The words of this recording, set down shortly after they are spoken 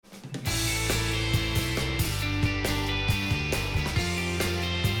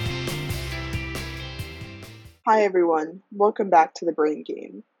Hi everyone, welcome back to the Brain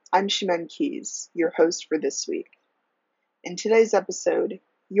Game. I'm Shimen Keys, your host for this week. In today's episode,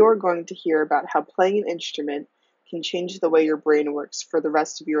 you're going to hear about how playing an instrument can change the way your brain works for the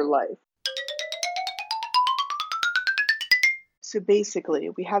rest of your life. So basically,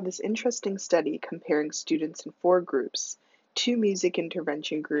 we have this interesting study comparing students in 4 groups: 2 music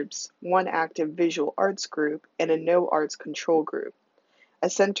intervention groups, 1 active visual arts group, and a no arts control group. A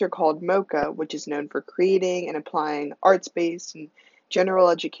center called MOCA, which is known for creating and applying arts-based and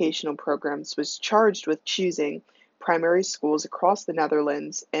general educational programs, was charged with choosing primary schools across the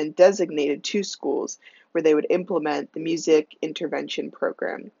Netherlands and designated 2 schools where they would implement the music intervention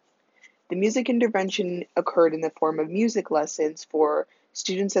program. The music intervention occurred in the form of music lessons for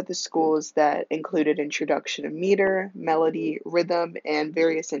students at the schools that included introduction of meter, melody, rhythm, and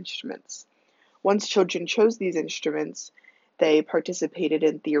various instruments. Once children chose these instruments, they participated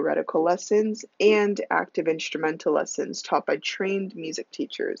in theoretical lessons and active instrumental lessons taught by trained music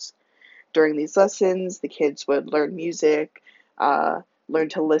teachers. During these lessons, the kids would learn music, learn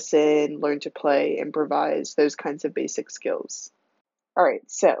to listen, learn to play, improvise, those kinds of basic skills. All right,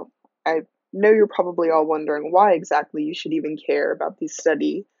 so I know you're probably all wondering why exactly you should even care about the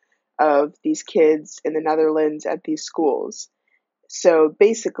study of these kids in the Netherlands at these schools. So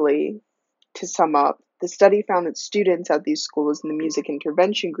basically, to sum up, the study found that students at these schools in the music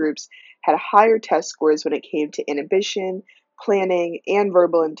intervention groups had higher test scores when it came to inhibition, planning, and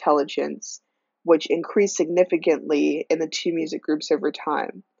verbal intelligence, which increased significantly in the 2 music groups over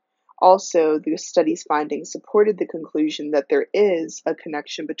time. Also, the study's findings supported the conclusion that there is a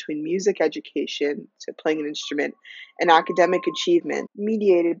connection between music education, so playing an instrument, and academic achievement,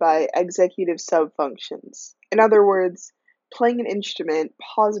 mediated by executive subfunctions. In other words, playing an instrument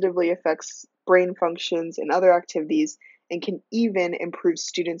positively affects brain functions and other activities and can even improve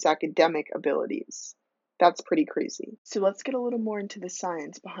students' academic abilities. That's pretty crazy. So let's get a little more into the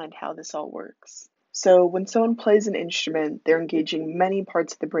science behind how this all works. So, when someone plays an instrument, they're engaging many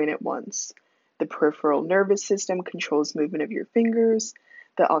parts of the brain at once. The peripheral nervous system controls movement of your fingers.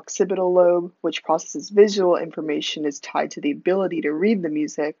 The occipital lobe, which processes visual information, is tied to the ability to read the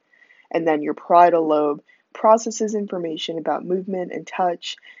music. And then your parietal lobe processes information about movement and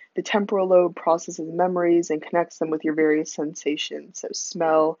touch. The temporal lobe processes memories and connects them with your various sensations, so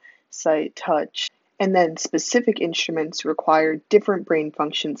smell, sight, touch. And then specific instruments require different brain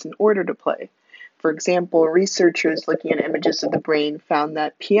functions in order to play. For example, researchers looking at images of the brain found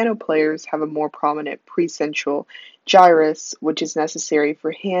that piano players have a more prominent precentral gyrus, which is necessary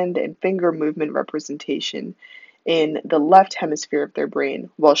for hand and finger movement representation in the left hemisphere of their brain,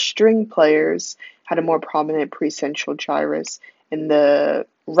 while string players had a more prominent precentral gyrus in the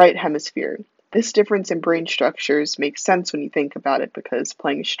right hemisphere. This difference in brain structures makes sense when you think about it because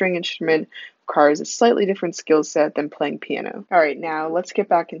playing a string instrument requires a slightly different skill set than playing piano. All right, now let's get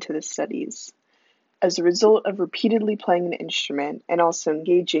back into the studies. As a result of repeatedly playing an instrument and also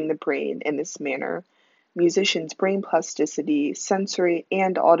engaging the brain in this manner, musicians' brain plasticity, sensory,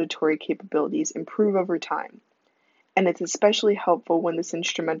 and auditory capabilities improve over time. And it's especially helpful when this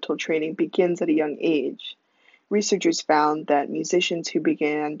instrumental training begins at a young age. Researchers found that musicians who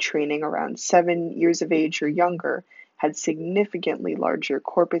began training around 7 years of age or younger had significantly larger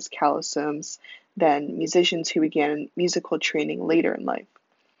corpus callosomes than musicians who began musical training later in life.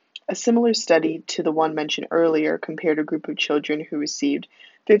 A similar study to the one mentioned earlier compared a group of children who received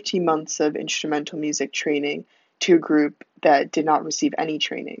 15 months of instrumental music training to a group that did not receive any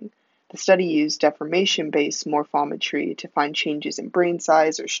training. The study used deformation-based morphometry to find changes in brain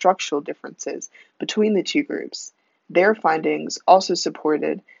size or structural differences between the 2 groups. Their findings also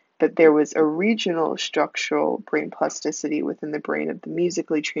supported that there was a regional structural brain plasticity within the brain of the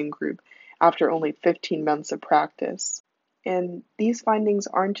musically trained group after only 15 months of practice. And these findings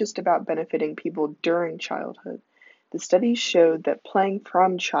aren't just about benefiting people during childhood. The studies showed that playing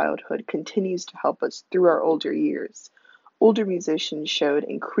from childhood continues to help us through our older years. Older musicians showed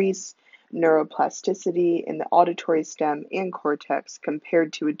increased neuroplasticity in the auditory stem and cortex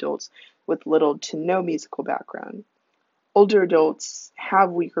compared to adults with little to no musical background. Older adults have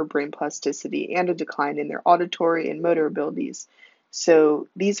weaker brain plasticity and a decline in their auditory and motor abilities, so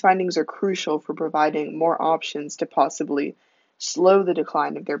these findings are crucial for providing more options to possibly slow the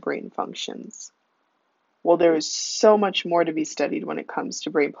decline of their brain functions. While there is so much more to be studied when it comes to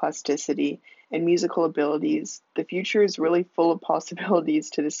brain plasticity and musical abilities, the future is really full of possibilities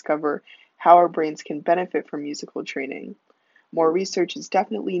to discover how our brains can benefit from musical training. More research is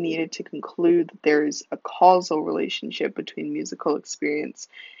definitely needed to conclude that there is a causal relationship between musical experience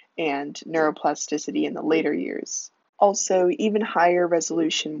and neuroplasticity in the later years. Also, even higher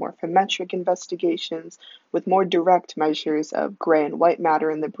resolution morphometric investigations with more direct measures of gray and white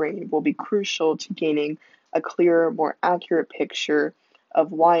matter in the brain will be crucial to gaining a clearer, more accurate picture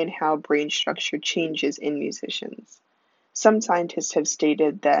of why and how brain structure changes in musicians. Some scientists have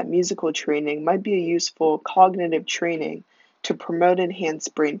stated that musical training might be a useful cognitive training to promote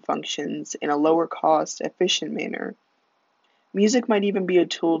enhanced brain functions in a lower cost, efficient manner. Music might even be a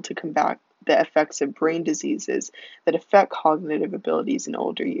tool to combat the effects of brain diseases that affect cognitive abilities in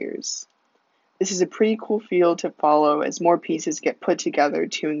older years. This is a pretty cool field to follow as more pieces get put together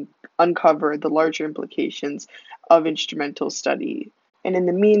to uncover the larger implications of instrumental study. And in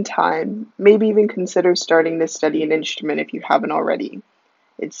the meantime, maybe even consider starting to study an instrument if you haven't already.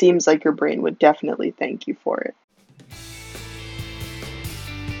 It seems like your brain would definitely thank you for it.